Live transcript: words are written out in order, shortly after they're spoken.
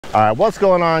All right, what's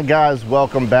going on, guys?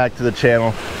 Welcome back to the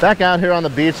channel. Back out here on the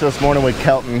beach this morning with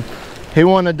Kelton. He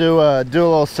wanted to do a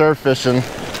little surf fishing.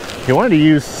 He wanted to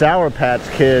use Sour Patch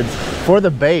Kids for the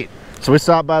bait. So we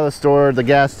stopped by the store, the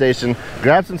gas station,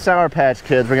 grabbed some Sour Patch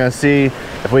Kids. We're gonna see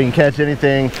if we can catch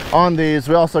anything on these.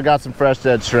 We also got some fresh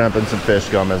dead shrimp and some fish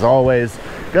gum as always.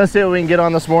 Gonna see what we can get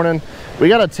on this morning. We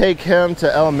gotta take him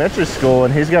to elementary school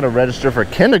and he's gotta register for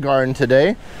kindergarten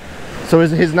today. So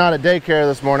he's not at daycare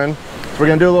this morning. We're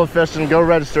gonna do a little fishing, go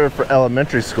register for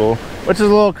elementary school, which is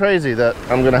a little crazy that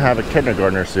I'm gonna have a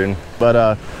kindergartner soon. But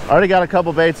I already got a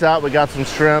couple baits out. We got some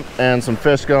shrimp and some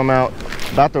fish gum out.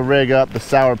 About to rig up the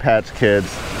Sour Patch Kids.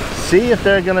 See if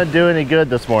they're gonna do any good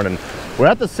this morning. We're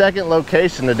at the second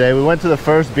location today. We went to the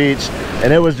first beach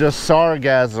and it was just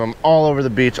sargassum all over the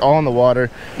beach, all in the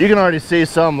water. You can already see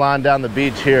some lying down the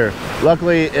beach here.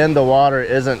 Luckily, in the water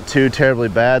isn't too terribly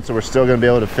bad, so we're still gonna be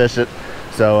able to fish it.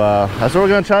 So that's what we're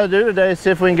gonna try to do today, see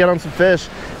if we can get on some fish.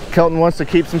 Kelton wants to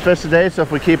keep some fish today, so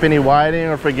if we keep any whiting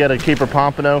or if we get a keeper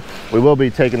pompano, we will be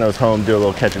taking those home, do a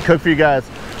little catch and cook for you guys.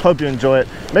 Hope you enjoy it.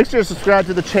 Make sure to subscribe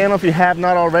to the channel if you have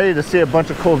not already to see a bunch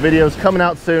of cool videos coming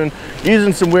out soon,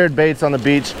 using some weird baits on the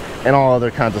beach and all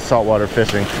other kinds of saltwater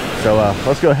fishing. So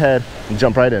let's go ahead and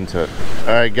jump right into it.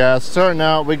 All right, guys, starting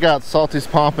out, we got Salty's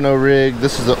Pompano rig.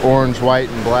 This is the orange, white,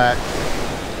 and black.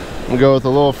 I'm gonna go with a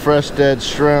little fresh dead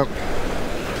shrimp,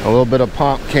 a little bit of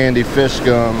pomp candy fish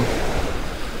gum.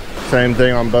 Same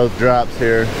thing on both drops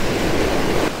here.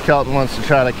 Kelton wants to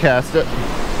try to cast it.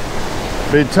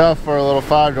 Be tough for a little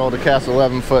 5-year-old to cast an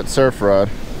 11-foot surf rod.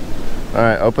 All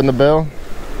right, open the bill.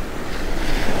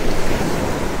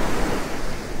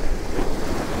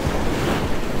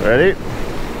 Ready?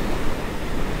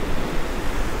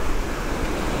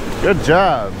 Good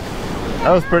job.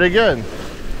 That was pretty good.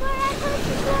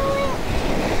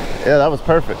 Yeah, that was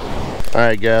perfect. All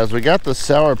right, guys, we got the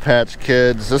Sour Patch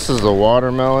Kids. This is the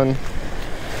watermelon.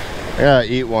 I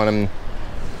gotta eat one and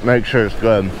make sure it's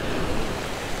good.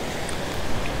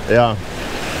 Yeah,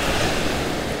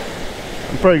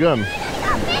 I'm pretty good.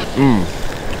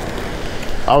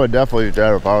 I would definitely eat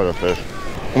that if I was a fish.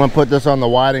 I'm gonna put this on the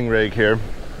whiting rig here.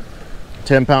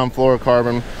 10-pound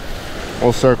fluorocarbon,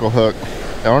 little circle hook.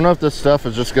 I don't know if this stuff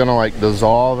is just gonna like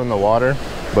dissolve in the water,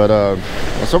 but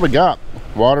that's what we got.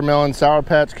 Watermelon Sour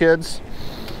Patch Kids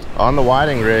on the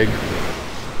whiting rig,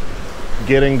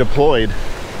 getting deployed.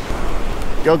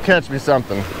 Go catch me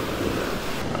something.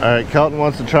 All right, Kelton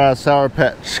wants to try Sour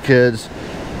Patch Kids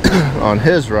on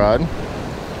his rod.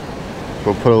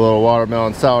 We'll put a little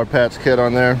watermelon Sour Patch Kid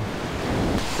on there.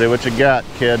 See what you got,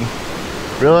 kid.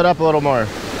 Reel it up a little more.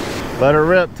 Let her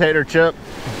rip, tater chip.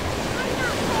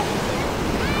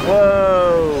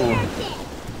 Whoa.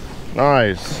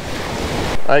 Nice.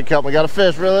 All right, Kelton, we got a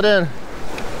fish, reel it in.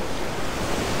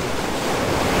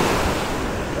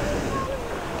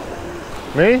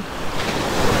 Me?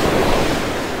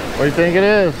 What do you think it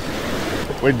is?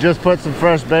 We just put some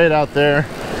fresh bait out there.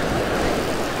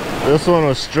 This one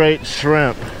was straight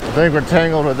shrimp. I think we're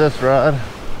tangled with this rod.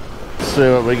 Let's see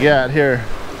what we got here.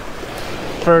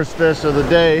 First fish of the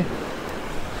day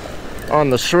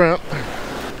on the shrimp.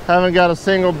 Haven't got a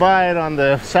single bite on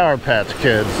the Sour Patch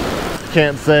Kids.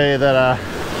 Can't say that I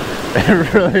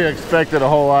really expected a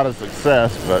whole lot of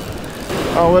success, but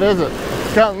oh, what is it?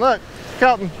 Kelton, look,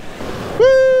 Kelton.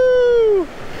 Woo!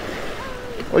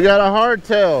 We got a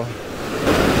hardtail.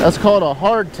 That's called a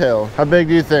hardtail. How big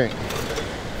do you think?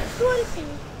 20.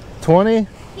 20?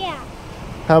 Yeah.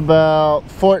 How about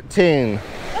 14?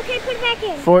 Okay, put it back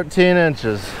in. 14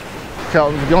 inches.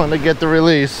 Kelton's going to get the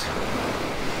release.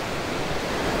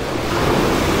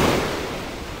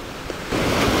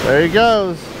 There he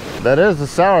goes. That is the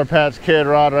Sour Patch Kid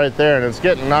rod right there, and it's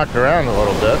getting knocked around a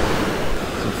little bit.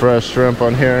 Some fresh shrimp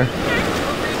on here.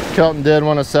 Kelton did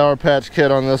want a Sour Patch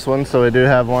Kid on this one, so we do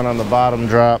have one on the bottom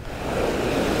drop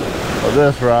of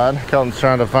this rod. Kelton's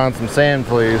trying to find some sand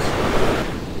fleas.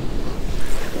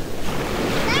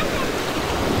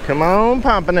 Come on,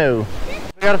 Pompano.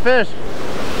 We got a fish.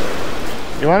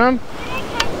 You want him?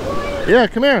 Yeah,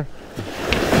 come here.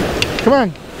 Come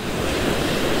on.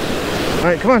 All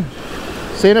right, come on.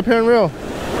 Stand up here and reel.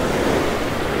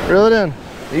 Reel it in.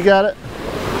 You got it.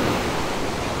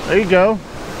 There you go.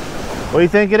 What do you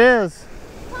think it is?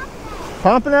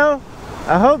 Pompano?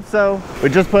 I hope so. We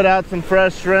just put out some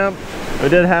fresh shrimp. We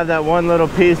did have that one little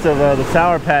piece of the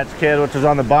Sour Patch Kid, which was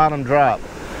on the bottom drop.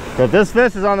 So if this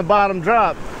fish is on the bottom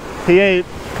drop, he ate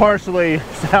partially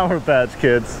Sour Patch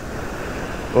Kids.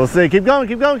 We'll see. Keep going,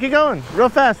 keep going, keep going. Real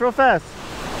fast, real fast.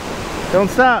 Don't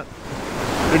stop.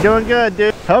 You're doing good,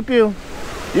 dude. Help you.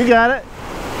 You got it.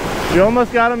 You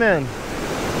almost got him in.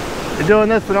 You're doing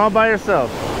this one all by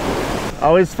yourself.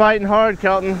 Always fighting hard,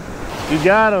 Kelton. You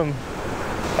got him.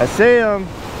 I see him.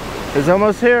 He's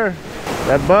almost here.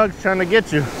 That bug's trying to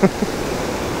get you.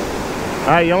 All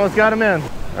right, you almost got him in.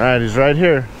 All right, he's right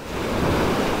here.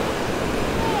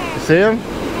 You see him?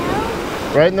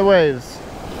 No. Right in the waves.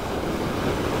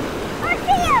 I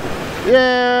see him.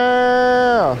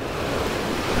 Yeah!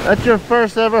 That's your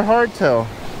first ever hardtail.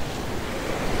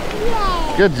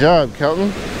 Yeah. Good job,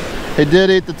 Kelton. He did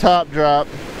eat the top drop.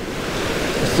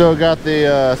 Still got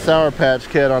the Sour Patch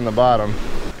Kid on the bottom.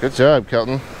 Good job,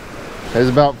 Kelton. He's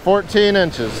about 14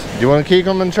 inches. Do you want to keep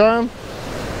him and try him?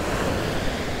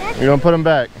 You're going to put him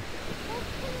back.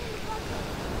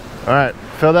 All right,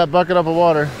 fill that bucket up with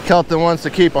water. Kelton wants to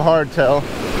keep a hardtail.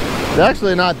 It's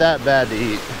actually not that bad to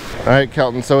eat. All right,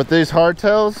 Kelton, so with these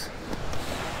hardtails,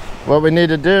 what we need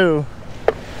to do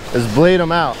is bleed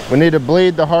them out. We need to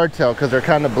bleed the hardtail because they're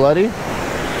kind of bloody.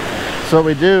 So what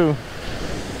we do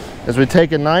is we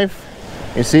take a knife.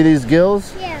 You see these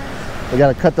gills? Yeah. We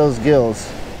got to cut those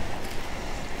gills.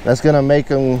 That's going to make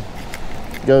them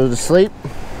go to sleep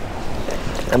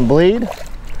and bleed,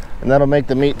 and that'll make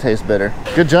the meat taste better.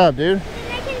 Good job, dude.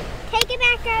 And I can take it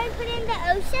back out and put it in the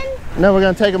ocean? No, we're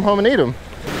going to take them home and eat them.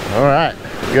 All right.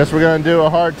 Guess we're going to do a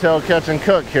hardtail catch and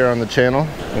cook here on the channel.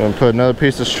 I'm going to put another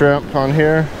piece of shrimp on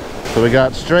here. So we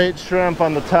got straight shrimp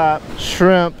on the top,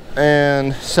 shrimp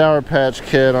and Sour Patch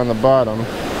Kid on the bottom.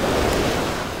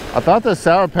 I thought the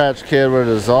Sour Patch Kid would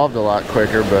have dissolved a lot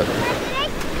quicker, but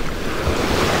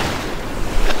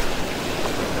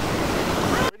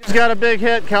we just got a big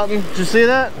hit, Kelton. Did you see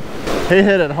that? He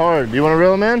hit it hard. Do you want to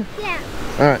reel him in? Yeah.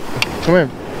 All right, come here.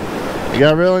 You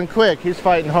got to reel in quick. He's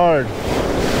fighting hard.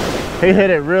 He hit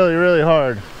it really, really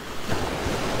hard.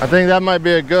 I think that might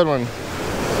be a good one.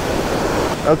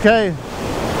 Okay.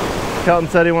 Kelton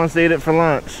said he wants to eat it for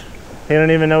lunch. He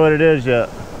don't even know what it is yet.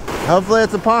 Hopefully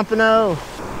it's a pompano.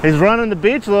 He's running the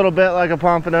beach a little bit like a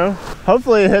pompano.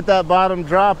 Hopefully he hit that bottom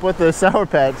drop with the Sour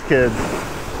Patch Kids.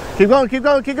 Keep going, keep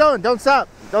going, keep going. Don't stop,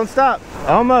 don't stop.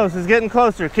 Almost, it's getting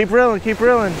closer. Keep reeling, keep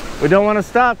reeling. We don't want to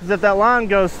stop because if that line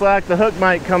goes slack, the hook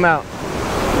might come out.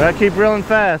 Gotta keep reeling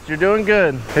fast. You're doing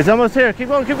good. He's almost here. Keep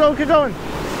going, keep going, keep going.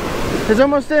 He's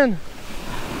almost in.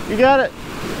 You got it.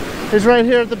 He's right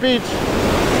here at the beach.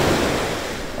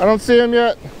 I don't see him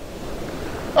yet.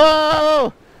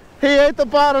 Oh! He ate the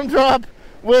bottom drop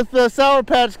with the Sour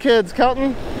Patch Kids,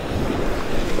 Kelton.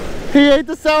 He ate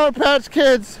the Sour Patch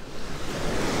Kids.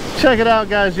 Check it out,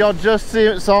 guys. Y'all just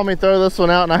saw me throw this one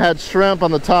out, and I had shrimp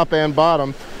on the top and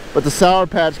bottom, but the Sour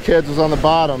Patch Kids was on the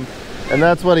bottom, and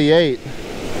that's what he ate.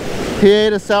 He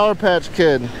ate a Sour Patch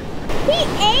Kid. He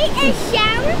ate a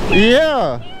Sour Patch Kid?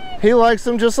 Yeah. He likes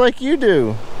them just like you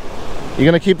do. You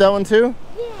gonna keep that one too?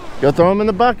 Yeah. Go throw them in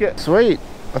the bucket. Sweet.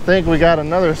 I think we got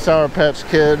another Sour Patch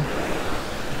Kid.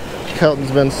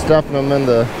 Kelton's been stuffing them in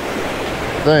the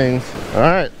things. All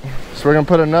right, so we're gonna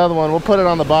put another one. We'll put it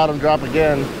on the bottom drop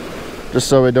again, just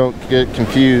so we don't get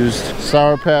confused.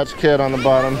 Sour Patch Kid on the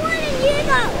bottom.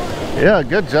 Yeah,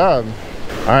 good job.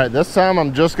 All right, this time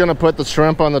I'm just gonna put the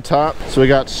shrimp on the top. So we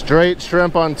got straight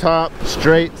shrimp on top,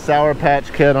 straight Sour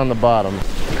Patch Kid on the bottom.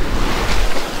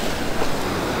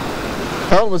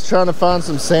 Kelton was trying to find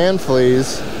some sand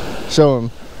fleas. Show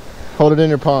him. Hold it in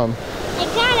your palm. I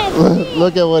got it.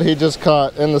 Look at what he just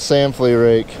caught in the sand flea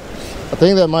rake. I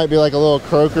think that might be like a little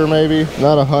croaker maybe.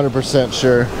 Not 100%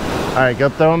 sure. All right, go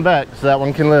throw him back so that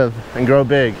one can live and grow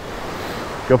big.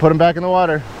 Go put him back in the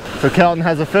water. So Kelton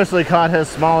has officially caught his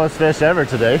smallest fish ever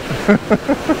today.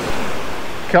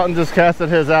 Kelton just casted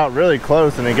his out really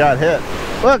close and he got hit.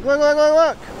 Look, look, look, look,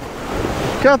 look.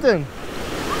 Kelton,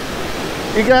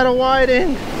 you got a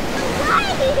whiting.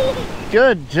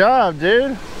 Good job,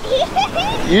 dude.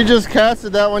 You just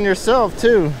casted that one yourself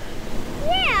too.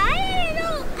 Yeah, I didn't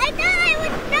know. I thought I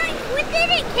was not. What did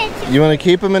it catch him? You want to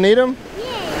keep him and eat him?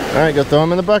 Yeah. All right, go throw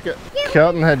him in the bucket. Yeah.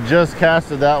 Kelton had just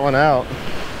casted that one out.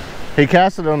 He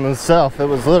casted him himself. It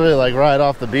was literally like right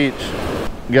off the beach.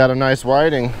 Got a nice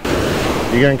whiting.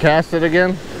 You gonna cast it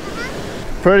again?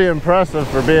 Pretty impressive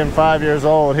for being 5 years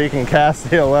old. He can cast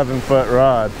the 11-foot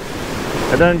rod.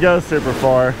 It doesn't go super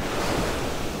far,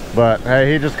 but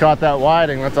hey, he just caught that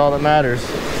whiting. That's all that matters.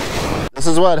 This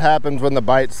is what happens when the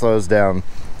bite slows down.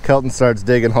 Kelton starts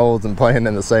digging holes and playing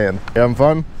in the sand. You having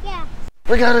fun? Yeah.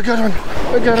 We got a good one.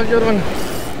 We got a good one.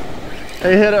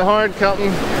 He hit it hard,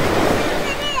 Kelton.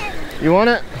 You want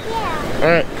it? Yeah. All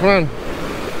right, come on.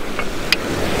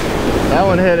 That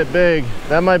one hit it big.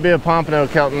 That might be a pompano,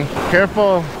 Kelton.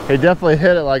 Careful. He definitely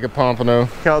hit it like a pompano.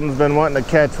 Kelton's been wanting to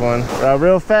catch one.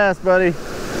 Real fast, buddy.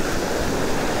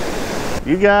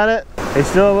 You got it. He's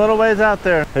still a little ways out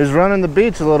there. He's running the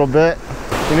beach a little bit.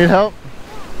 You need help?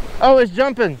 Oh, he's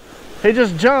jumping. He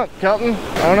just jumped, Kelton.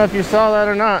 I don't know if you saw that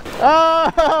or not.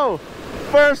 Oh,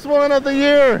 first one of the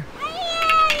year.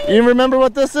 You remember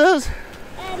what this is?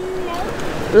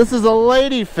 No. This is a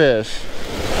ladyfish.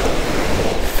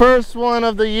 First one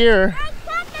of the year. I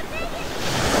caught the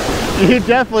biggest. You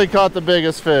definitely caught the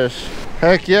biggest fish.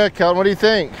 Heck yeah, Kelton, what do you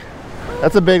think?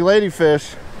 That's a big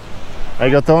ladyfish. I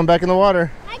go throw him back in the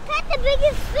water. I caught the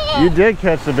biggest fish. You did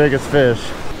catch the biggest fish.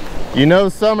 You know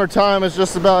summertime is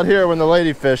just about here when the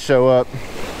ladyfish show up.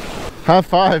 High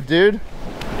five, dude.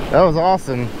 That was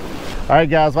awesome. All right,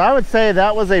 guys, well, I would say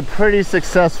that was a pretty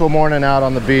successful morning out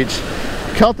on the beach.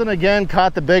 Kelton again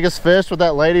caught the biggest fish with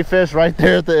that ladyfish right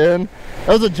there at the end.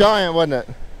 That was a giant, wasn't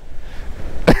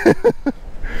it?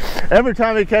 Every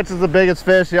time he catches the biggest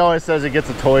fish, he always says he gets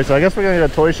a toy. So I guess we're gonna go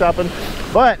toy shopping.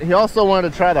 But he also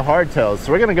wanted to try the hardtails.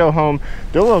 So we're gonna go home,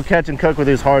 do a little catch and cook with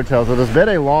these hardtails. It has been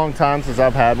a long time since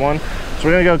I've had one. So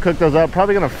we're gonna go cook those up,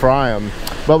 probably gonna fry them.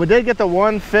 But we did get the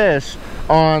one fish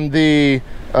on the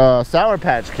Sour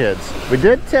Patch Kids. We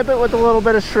did tip it with a little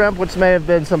bit of shrimp, which may have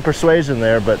been some persuasion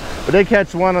there, but we did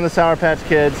catch one on the Sour Patch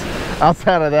Kids.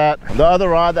 Outside of that, the other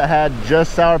rod that had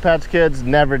just Sour Patch Kids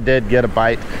never did get a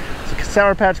bite. So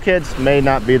Sour Patch Kids may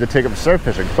not be the ticket for surf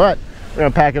fishing, but we're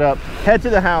gonna pack it up, head to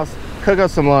the house, cook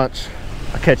us some lunch.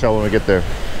 I'll catch y'all when we get there.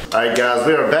 All right, guys,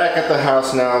 we are back at the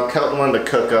house now. Kelton wanted to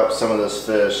cook up some of this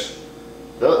fish.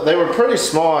 They were pretty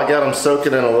small. I got them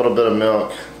soaking in a little bit of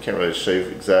milk. Can't really show you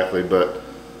exactly, but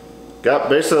got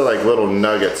basically like little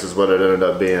nuggets is what it ended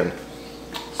up being.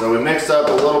 So we mixed up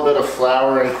a little bit of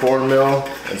flour and cornmeal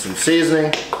and some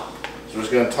seasoning. So we're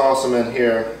just gonna toss them in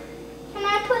here. Can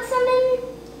I put some in?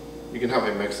 You can help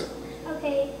me mix it.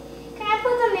 Okay. Can I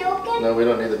put the milk in? No, we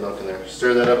don't need the milk in there.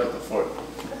 Stir that up with the fork.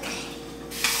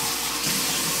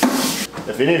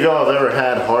 If any of y'all have ever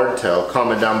had hardtail,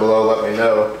 comment down below, let me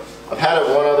know. I've had it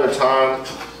one other time,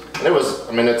 and it was,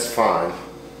 I mean, it's fine.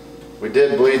 We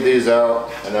did bleed these out,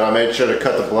 and then I made sure to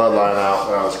cut the bloodline out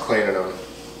when I was cleaning them.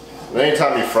 But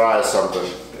anytime you fry something,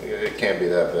 it can't be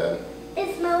that bad.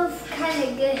 It smells kind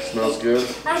of good. Smells good?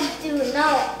 I do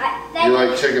know. You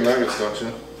like chicken nuggets, don't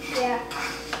you? Yeah.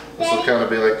 This will kind of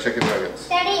be like chicken nuggets.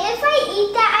 Daddy, if I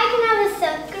eat that, I can have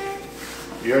a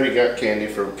sucker. You already got candy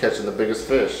for catching the biggest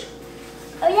fish.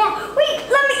 Oh yeah. Wait,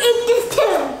 let me eat this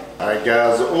too. Alright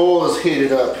guys, the oil is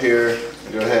heated up here.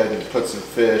 Go ahead and put some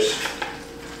fish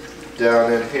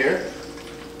down in here.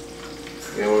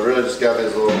 And we really just got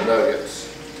these little nuggets.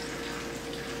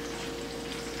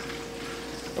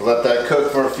 I'll let that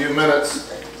cook for a few minutes.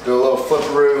 Do a little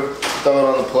flipperoo, throw it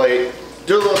on the plate.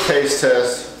 Do a little taste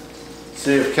test.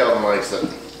 See if Kelton likes it.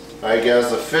 Alright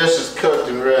guys, the fish is cooked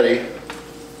and ready.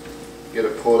 Get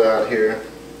it pulled out here.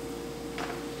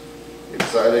 You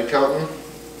excited, Kelton?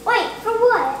 Wait, for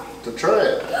what? To try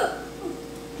it.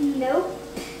 Nope.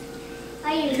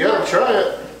 You gotta try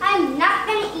it. I'm not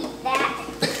gonna eat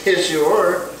that. Yes, you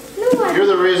are. No, You're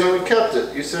the reason we kept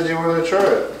it. You said you wanted to try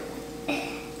it.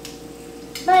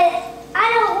 But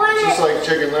I don't want to. Just like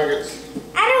chicken nuggets.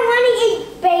 I don't want to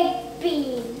eat baked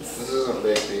beans. This isn't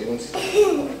baked beans.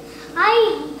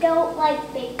 I don't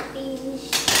like baked beans.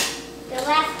 The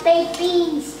last baked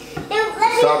beans.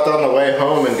 Stopped on the way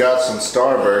home and got some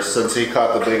Starburst since he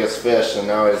caught the biggest fish, and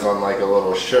now he's on like a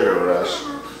little sugar rush.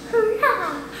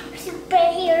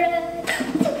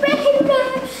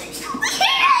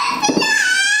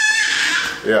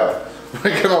 Yeah,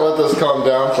 we're gonna let this calm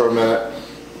down for a minute.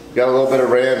 Got a little bit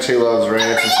of ranch. He loves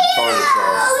ranch and some tartar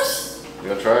sauce. You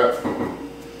gonna try it?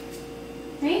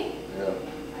 Me? Yeah.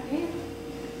 Okay.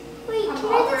 Wait, can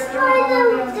I just try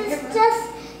just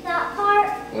that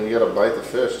part? Well, you gotta bite the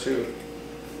fish too.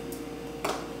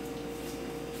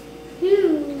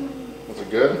 Was it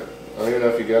good? I don't even know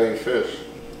if you got any fish.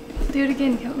 Do it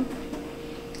again, Kelton.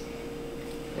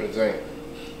 What do you think?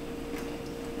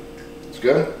 It's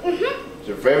good? Mm-hmm. It's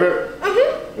your favorite?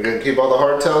 Mm-hmm. We're gonna keep all the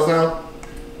hardtails now?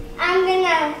 I'm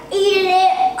gonna eat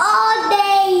it all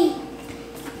day.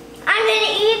 I'm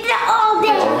gonna eat it all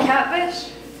day. Catfish?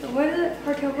 What is it?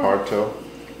 Hardtail what? Hardtail.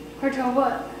 Hardtail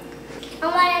what? I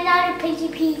want another piggy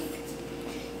piece.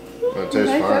 It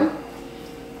tastes fine.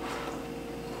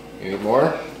 You need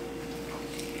more?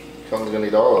 Kelton's gonna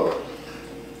eat all of it.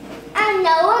 No,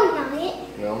 I'm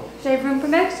not. No? Save room for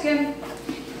Mexican.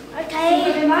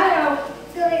 Okay. Tomato.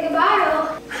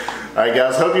 Alright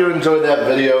guys, hope you enjoyed that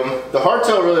video. The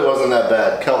hardtail really wasn't that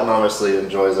bad. Kelton obviously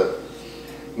enjoys it.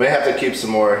 May have to keep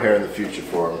some more here in the future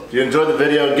for him. If you enjoyed the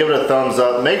video, give it a thumbs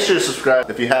up. Make sure to subscribe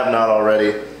if you have not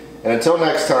already. And until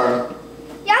next time,